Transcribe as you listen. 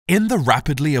In the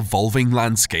rapidly evolving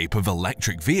landscape of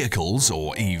electric vehicles,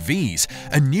 or EVs,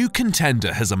 a new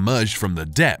contender has emerged from the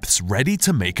depths ready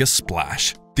to make a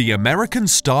splash. The American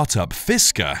startup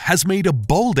Fisker has made a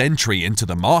bold entry into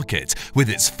the market with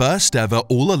its first ever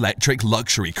all-electric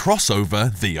luxury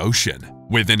crossover, the Ocean.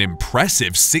 With an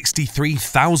impressive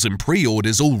 63,000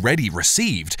 pre-orders already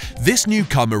received, this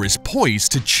newcomer is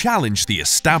poised to challenge the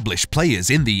established players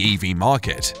in the EV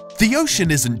market. The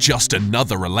Ocean isn't just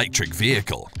another electric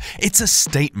vehicle. It's a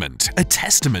statement, a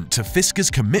testament to Fisker's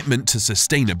commitment to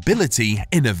sustainability,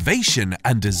 innovation,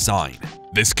 and design.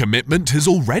 This commitment has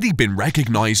already been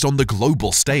recognized on the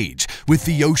global stage, with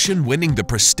the Ocean winning the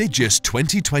prestigious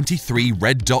 2023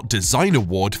 Red Dot Design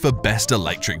Award for Best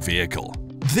Electric Vehicle.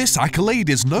 This accolade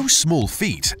is no small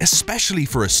feat, especially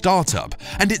for a startup,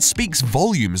 and it speaks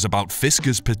volumes about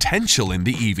Fisker's potential in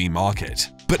the EV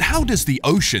market. But how does the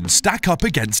Ocean stack up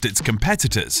against its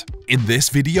competitors? In this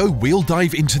video, we'll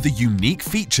dive into the unique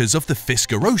features of the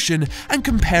Fisker Ocean and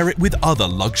compare it with other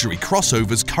luxury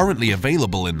crossovers currently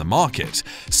available in the market,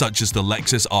 such as the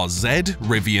Lexus RZ,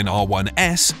 Rivian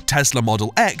R1S, Tesla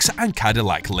Model X, and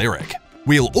Cadillac Lyriq.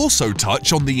 We'll also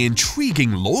touch on the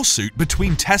intriguing lawsuit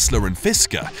between Tesla and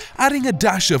Fisker, adding a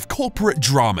dash of corporate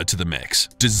drama to the mix,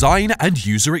 design and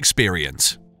user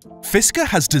experience. Fisker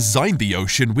has designed the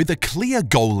Ocean with a clear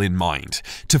goal in mind: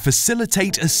 to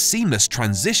facilitate a seamless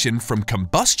transition from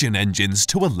combustion engines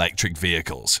to electric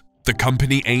vehicles. The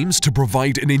company aims to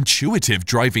provide an intuitive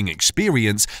driving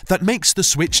experience that makes the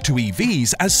switch to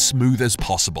EVs as smooth as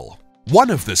possible.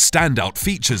 One of the standout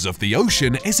features of the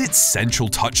Ocean is its central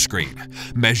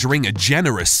touchscreen. Measuring a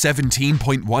generous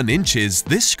 17.1 inches,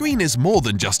 this screen is more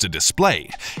than just a display.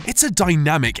 It's a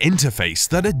dynamic interface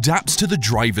that adapts to the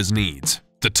driver's needs.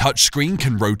 The touchscreen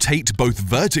can rotate both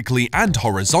vertically and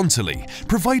horizontally,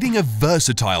 providing a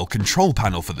versatile control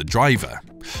panel for the driver.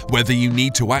 Whether you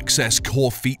need to access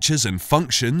core features and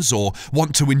functions or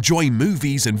want to enjoy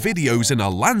movies and videos in a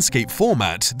landscape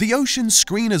format, the Ocean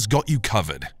screen has got you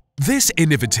covered. This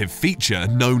innovative feature,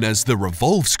 known as the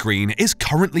Revolve screen, is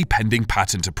currently pending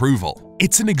patent approval.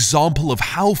 It's an example of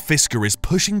how Fisker is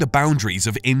pushing the boundaries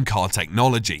of in-car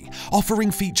technology, offering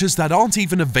features that aren't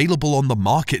even available on the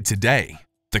market today.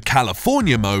 The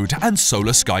California mode and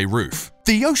solar sky roof.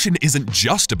 The Ocean isn't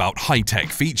just about high-tech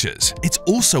features, it's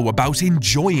also about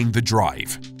enjoying the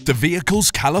drive. The vehicle's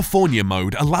California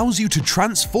mode allows you to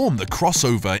transform the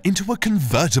crossover into a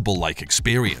convertible-like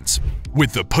experience.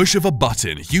 With the push of a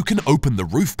button, you can open the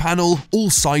roof panel, all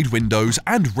side windows,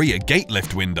 and rear gate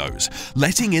lift windows,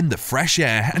 letting in the fresh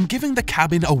air and giving the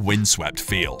cabin a windswept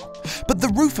feel. But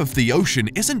the roof of the Ocean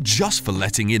isn't just for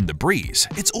letting in the breeze,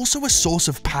 it's also a source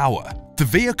of power. The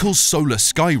vehicle's solar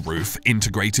sky roof,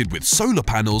 integrated with solar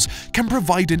panels, can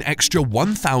provide an extra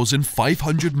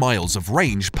 1,500 miles of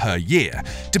range per year,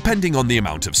 depending on the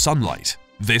amount of sunlight.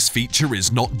 This feature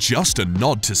is not just a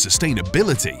nod to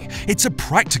sustainability, it's a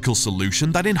practical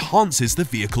solution that enhances the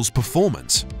vehicle's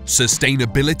performance.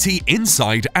 Sustainability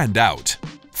inside and out.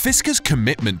 Fisker's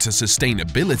commitment to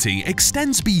sustainability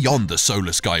extends beyond the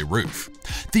solar sky roof.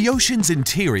 The Ocean's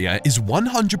interior is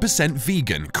 100%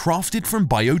 vegan, crafted from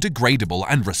biodegradable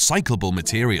and recyclable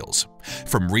materials.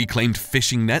 From reclaimed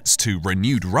fishing nets to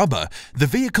renewed rubber, the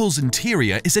vehicle's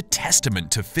interior is a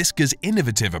testament to Fisker's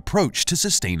innovative approach to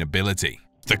sustainability.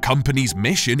 The company's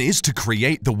mission is to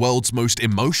create the world's most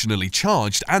emotionally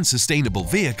charged and sustainable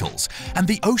vehicles, and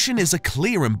the Ocean is a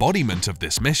clear embodiment of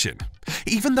this mission.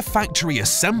 Even the factory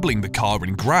assembling the car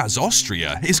in Graz,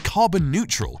 Austria, is carbon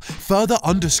neutral, further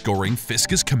underscoring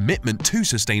Fisker's commitment to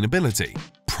sustainability.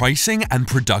 Pricing and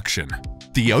production.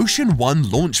 The Ocean One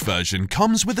launch version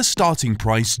comes with a starting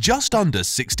price just under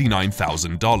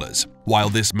 $69,000. While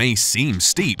this may seem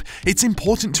steep, it's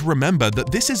important to remember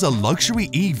that this is a luxury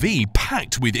EV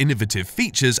packed with innovative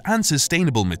features and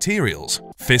sustainable materials.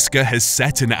 Fisker has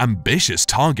set an ambitious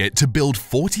target to build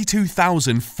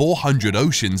 42,400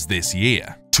 Oceans this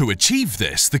year. To achieve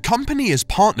this, the company is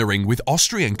partnering with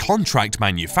Austrian contract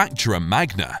manufacturer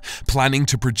Magna, planning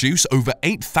to produce over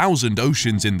 8,000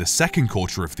 Oceans in the second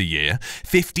quarter of the year,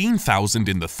 15,000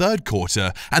 in the third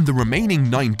quarter, and the remaining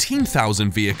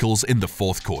 19,000 vehicles in the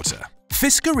fourth quarter.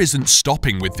 Fisker isn't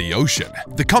stopping with the Ocean.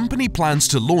 The company plans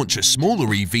to launch a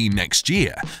smaller EV next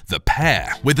year, the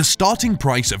Pear, with a starting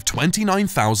price of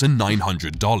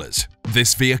 $29,900.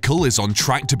 This vehicle is on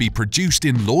track to be produced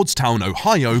in Lordstown,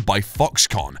 Ohio by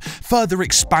Foxconn, further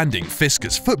expanding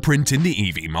Fisker's footprint in the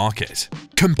EV market.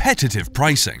 Competitive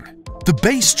pricing. The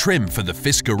base trim for the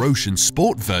Fisker Ocean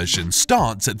Sport version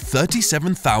starts at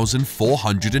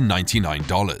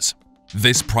 $37,499.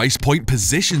 This price point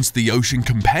positions the Ocean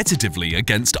competitively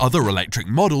against other electric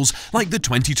models like the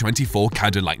 2024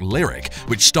 Cadillac Lyriq,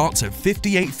 which starts at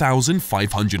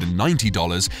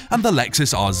 $58,590, and the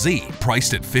Lexus RZ,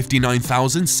 priced at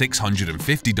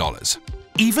 $59,650.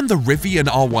 Even the Rivian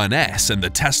R1S and the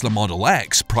Tesla Model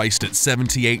X, priced at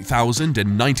 $78,000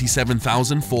 and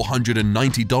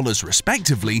 $97,490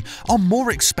 respectively, are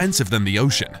more expensive than the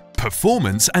Ocean.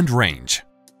 Performance and range.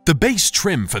 The base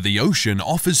trim for the Ocean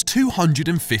offers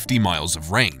 250 miles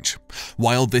of range.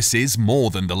 While this is more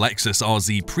than the Lexus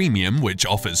RZ Premium, which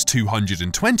offers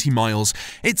 220 miles,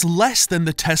 it's less than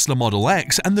the Tesla Model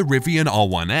X and the Rivian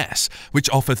R1S, which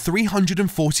offer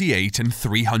 348 and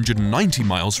 390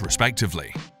 miles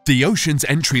respectively. The Ocean's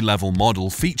entry-level model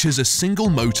features a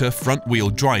single-motor front-wheel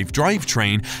drive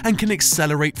drivetrain and can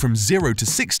accelerate from 0 to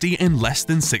 60 in less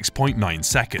than 6.9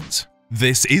 seconds.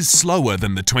 This is slower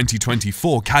than the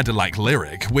 2024 Cadillac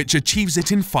Lyriq, which achieves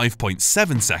it in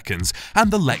 5.7 seconds, and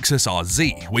the Lexus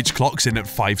RZ, which clocks in at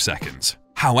 5 seconds.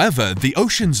 However, the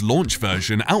Ocean's launch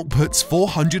version outputs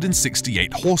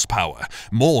 468 horsepower,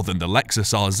 more than the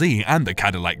Lexus RZ and the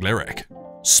Cadillac Lyriq.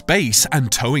 Space and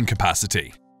towing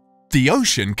capacity. The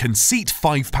Ocean can seat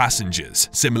 5 passengers,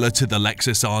 similar to the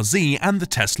Lexus RZ and the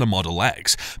Tesla Model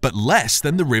X, but less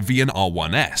than the Rivian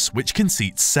R1S, which can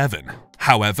seat 7.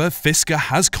 However, Fisker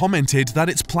has commented that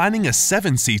it's planning a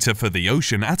 7-seater for the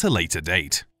Ocean at a later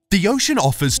date. The Ocean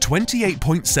offers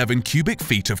 28.7 cubic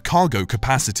feet of cargo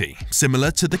capacity, similar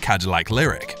to the Cadillac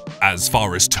Lyriq. As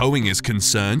far as towing is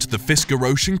concerned, the Fisker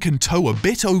Ocean can tow a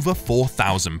bit over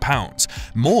 4,000 pounds,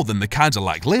 more than the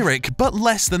Cadillac Lyriq but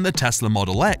less than the Tesla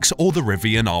Model X or the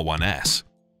Rivian R1S.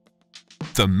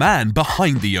 The man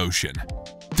behind the Ocean.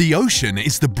 The Ocean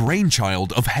is the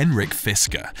brainchild of Henrik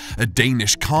Fisker, a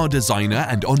Danish car designer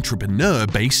and entrepreneur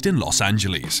based in Los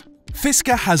Angeles.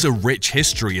 Fisker has a rich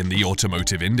history in the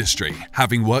automotive industry,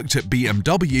 having worked at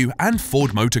BMW and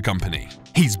Ford Motor Company.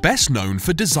 He's best known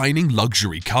for designing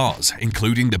luxury cars,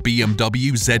 including the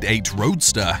BMW Z8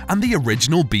 Roadster and the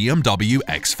original BMW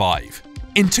X5.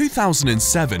 In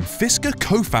 2007, Fisker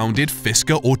co-founded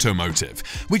Fisker Automotive,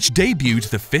 which debuted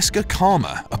the Fisker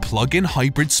Karma, a plug-in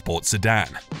hybrid sports sedan.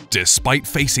 Despite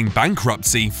facing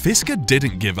bankruptcy, Fisker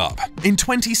didn't give up. In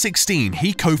 2016,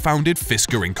 he co-founded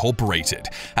Fisker Incorporated,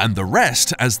 and the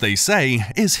rest, as they say,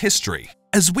 is history.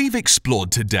 As we've explored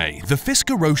today, the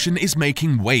Fisker Ocean is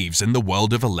making waves in the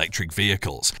world of electric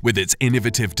vehicles, with its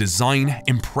innovative design,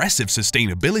 impressive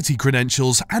sustainability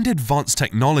credentials, and advanced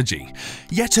technology.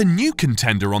 Yet a new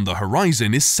contender on the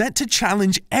horizon is set to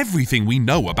challenge everything we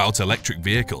know about electric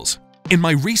vehicles. In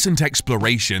my recent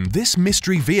exploration, this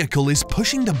mystery vehicle is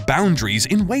pushing the boundaries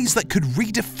in ways that could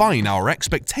redefine our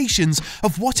expectations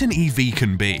of what an EV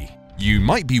can be. You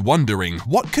might be wondering,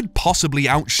 what could possibly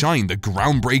outshine the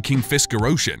groundbreaking Fisker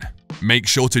Ocean? Make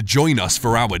sure to join us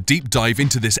for our deep dive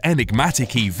into this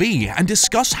enigmatic EV and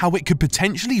discuss how it could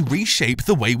potentially reshape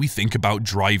the way we think about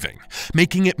driving,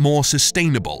 making it more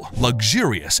sustainable,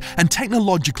 luxurious, and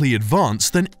technologically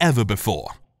advanced than ever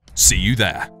before. See you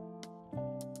there.